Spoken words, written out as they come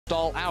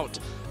stall out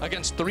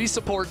against 3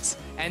 supports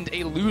and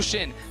a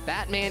Lucian.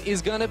 That man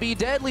is gonna be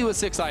deadly with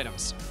 6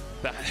 items.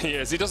 That he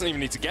is. He doesn't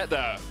even need to get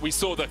there. We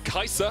saw the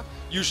Kai'Sa,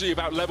 usually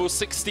about level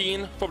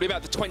 16, probably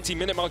about the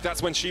 20-minute mark.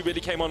 That's when she really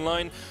came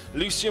online.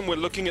 Lucian, we're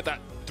looking at that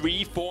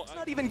 3-4.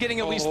 Not even getting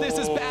at least. This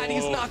is bad.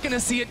 He's not going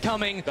to see it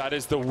coming. That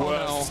is the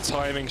worst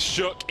timing.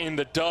 Shook in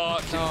the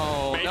dark.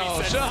 Maybe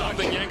sends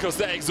something. Jankos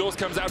there. Exhaust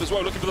comes out as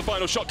well, looking for the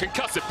final shot.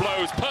 Concussive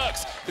blows.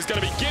 Perkz is going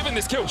to be given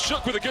this kill.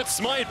 Shook with a good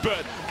smite,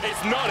 but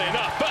it's not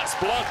enough. First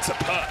blood to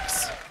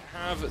Perkz.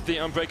 Have the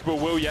unbreakable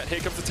will yet.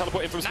 Here comes the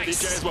teleport in from Smitty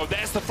J as well.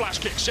 There's the flash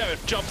kick.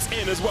 Sheriff jumps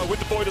in as well with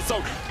the Void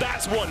Assault.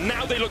 That's one.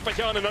 Now they look for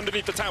Hjarnan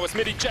underneath the tower.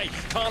 Smitty J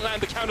can't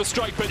land the counter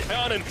strike, but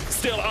Hjarnan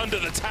still under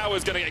the tower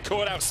is going to get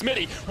caught out.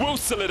 Smitty will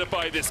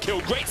solidify this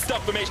kill. Great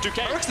stuff from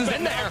H2K. Perkz is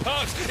in there.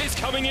 Perkz is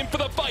coming in for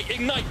the fight.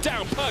 Ignite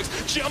down.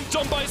 Perkz jumped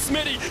on by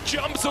Smitty.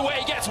 Jumps away.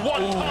 Gets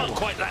one. Can't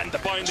quite land the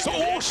binding.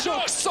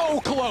 Shook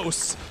so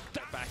close.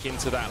 Back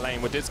into that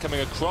lane. With Diz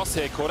coming across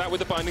here, caught out with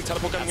the binding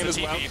teleport coming in as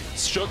well.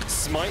 Shook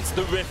smites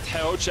the rift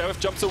held.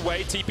 Sheriff jumps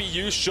away.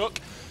 TPU Shook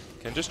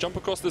can just jump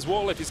across this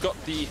wall if he's got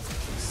the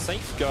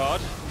safeguard.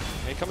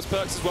 Here comes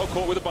Perkz as well,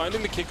 caught with the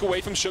binding. The kick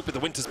away from Shook, but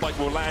the Winter Spike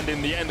will land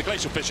in the end. The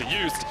Glacial Fissure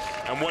used,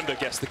 and Wonder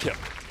gets the kill.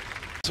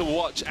 To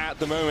watch at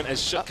the moment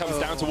as Shook comes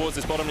down towards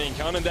this bottom lane.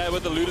 Hjarnan there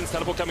with the Luden's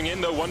teleport coming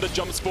in, though. Wonder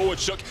jumps forward.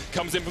 Shook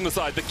comes in from the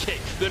side. The kick,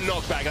 the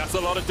knockback. That's a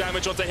lot of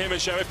damage onto him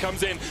as Sheriff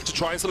comes in to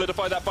try and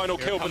solidify that final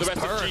kill. But the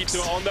rest of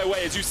G2 are on their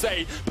way, as you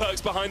say.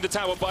 Perkz behind the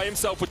tower by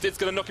himself, with Did's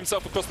going to knock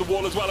himself across the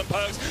wall as well. And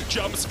Perkz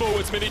jumps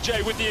forward. Smitty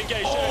J with the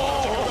engage.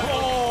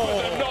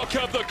 But the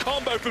knock-up, the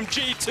combo from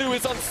G2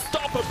 is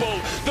unstoppable.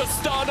 The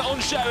stun on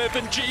Sheriff,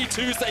 and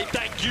G2 say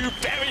thank you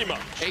very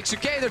much.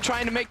 H2K, they're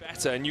trying to make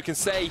better, and you can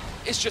say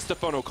it's just a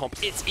funnel comp.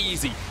 It's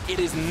easy. It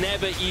is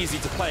never easy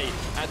to play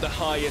at the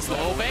highest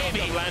level.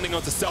 Baby! Landing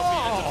onto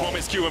Selfie into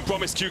Promise Q, and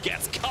Promise Q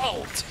gets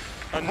culled.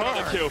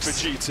 Another kill for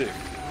G2.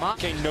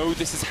 Okay, no,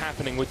 this is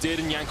happening. With Did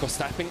and Jankos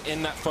stepping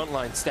in that front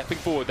line, stepping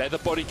forward. They're the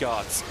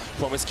bodyguards.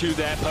 Promise Q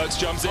there. Perkz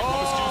jumps in.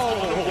 Promise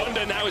Q's gone.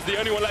 Wonder now is the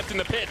only one left in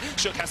the pit.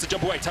 Shook has to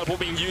jump away. Teleport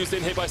being used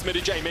in here by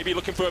Smitty J. Maybe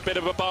looking for a bit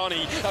of a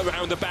Barney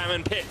around the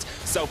Baron pit.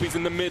 Selfie's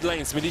in the mid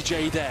lane. Smitty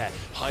J there,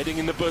 hiding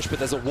in the bush, but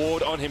there's a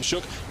ward on him.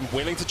 Shook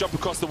willing to jump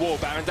across the wall.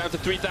 Baron down to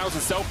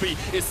 3,000. Selfie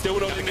is still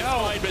not in his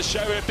line, but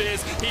Sheriff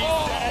is. He's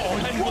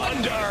dead. And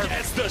Wonder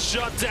gets the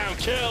shutdown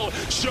kill.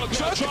 Shook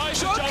tries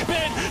to jump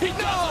in. He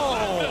doesn't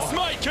land the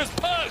smite because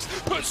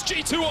Perkz puts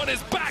G2 on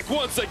his back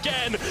once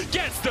again,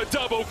 gets the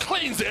double,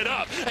 cleans it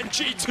up, and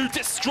G2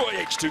 destroy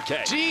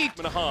H2K.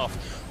 And a half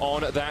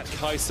on that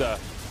Kai'Sa.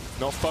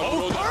 Not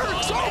fun.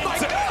 Perkz! Oh my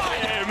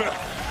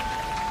god!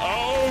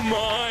 Oh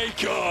my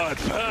god,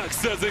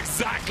 Perkz does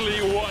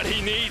exactly what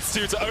he needs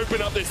to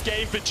open up this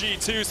game for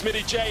G2.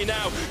 Smitty J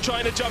now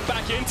trying to jump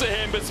back into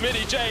him, but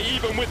Smitty J,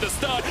 even with the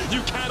stun,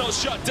 you cannot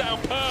shut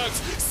down Perkz.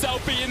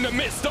 Selfie in the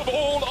midst of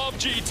all of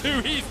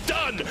G2, he's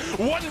done.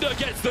 Wonder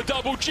gets the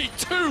double,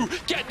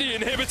 G2 get the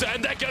inhibitor,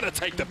 and they're gonna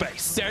take the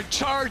base. They're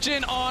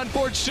charging on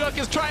board. Shook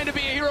is trying to be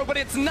a hero, but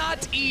it's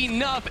not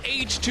enough.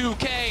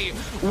 H2K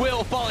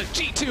will fall as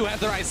G2 has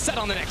their eyes set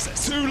on the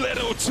Nexus. Too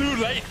little, too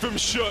late from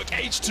Shook.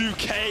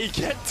 H2K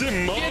get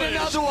demolished. Get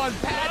another one.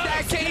 Pad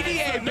that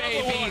KDA,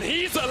 baby.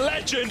 He's a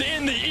legend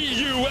in the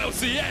EU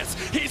LCS.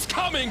 He's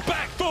coming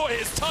back for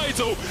his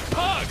title.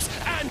 Perkz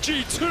and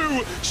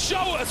G2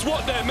 show us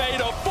what they're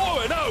made of.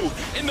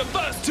 4-0 in the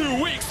first 2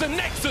 weeks. The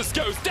Nexus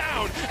goes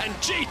down, and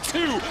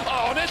G2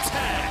 are on a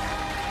tear.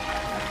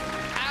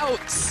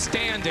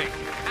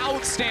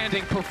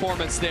 Outstanding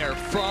performance there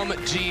from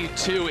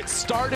G2. It started